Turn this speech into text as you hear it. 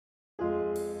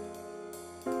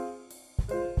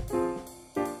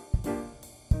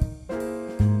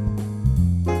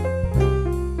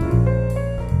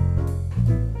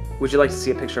Would you like to see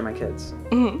a picture of my kids?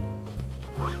 Mm-hmm.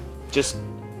 Just,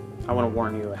 I want to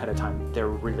warn you ahead of time. They're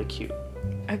really cute.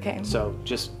 Okay. So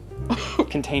just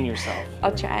contain yourself.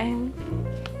 I'll try.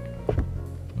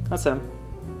 That's them.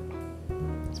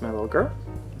 It's my little girl.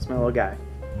 It's my little guy.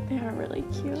 They are really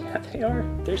cute. Yeah, they are.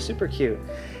 They're super cute.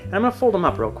 And I'm gonna fold them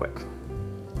up real quick.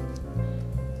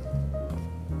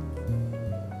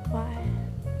 Why?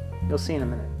 You'll see in a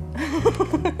minute.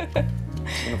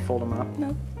 Just gonna fold them up.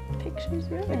 No pictures,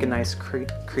 really. Make a nice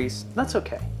crease. That's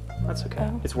okay. That's okay.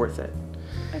 Oh. It's worth it.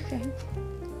 Okay.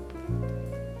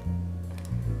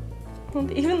 Well,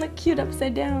 they even look cute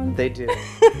upside down. They do.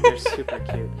 They're super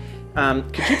cute.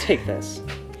 Could you take this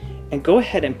and go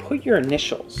ahead and put your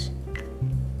initials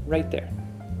right there?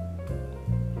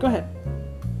 Go ahead.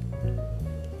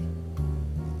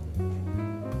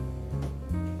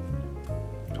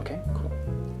 Okay, cool.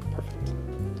 Perfect.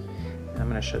 And I'm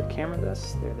going to show the camera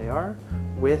this. There they are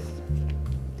with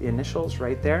the initials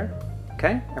right there.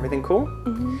 Okay, everything cool?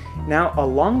 Mm-hmm. Now,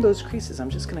 along those creases, I'm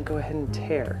just going to go ahead and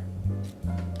tear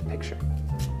the picture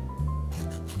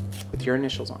with your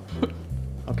initials on.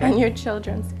 Okay? On your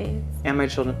children's face. And my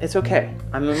children. It's okay.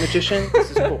 I'm a magician.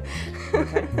 This is cool.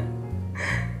 Okay?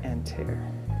 And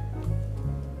tear.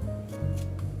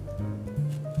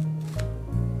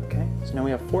 Okay? So now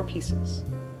we have 4 pieces.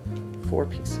 4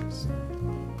 pieces.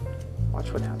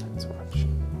 Watch what happens. Watch.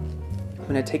 I'm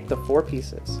going to take the 4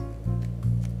 pieces.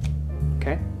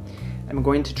 Okay? I'm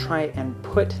going to try and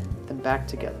put them back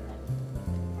together.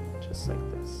 Just like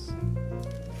this.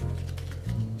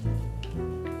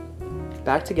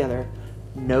 Back together,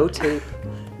 no tape,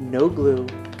 no glue,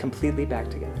 completely back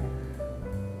together.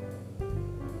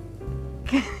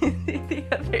 Can you see the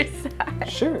other side?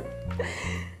 Sure.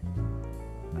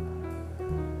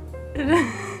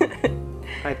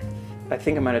 I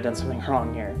think I might have done something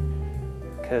wrong here,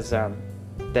 because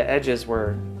the edges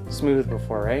were smooth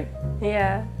before, right?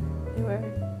 Yeah, they were.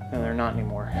 No, they're not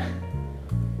anymore.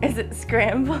 Is it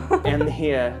scrambled? And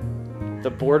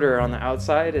the border on the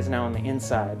outside is now on the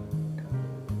inside.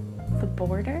 The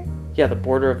border? Yeah, the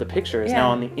border of the picture is Yeah.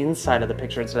 now on the inside of the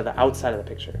picture instead of the outside of the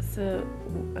picture. So,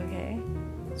 okay.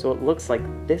 So it looks like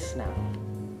this now,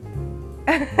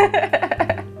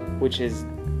 which is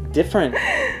different.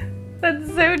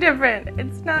 That's so different.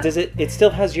 It's not. Does it? It still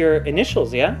has your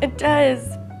initials, yeah? It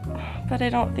does, but I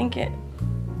don't think it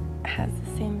has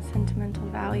the same sentimental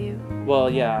value. Well,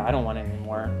 yeah, I don't want it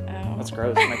anymore. Oh. That's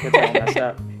gross. My kids are all messed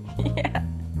up. Yeah.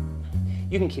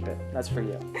 You can keep it. That's for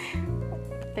you.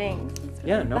 Thanks. It's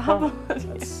Yeah, really no thoughtful problem. of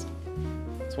you.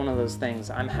 It's one of those things.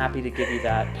 I'm happy to give you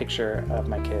that picture of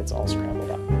my kids all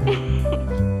scrambled up.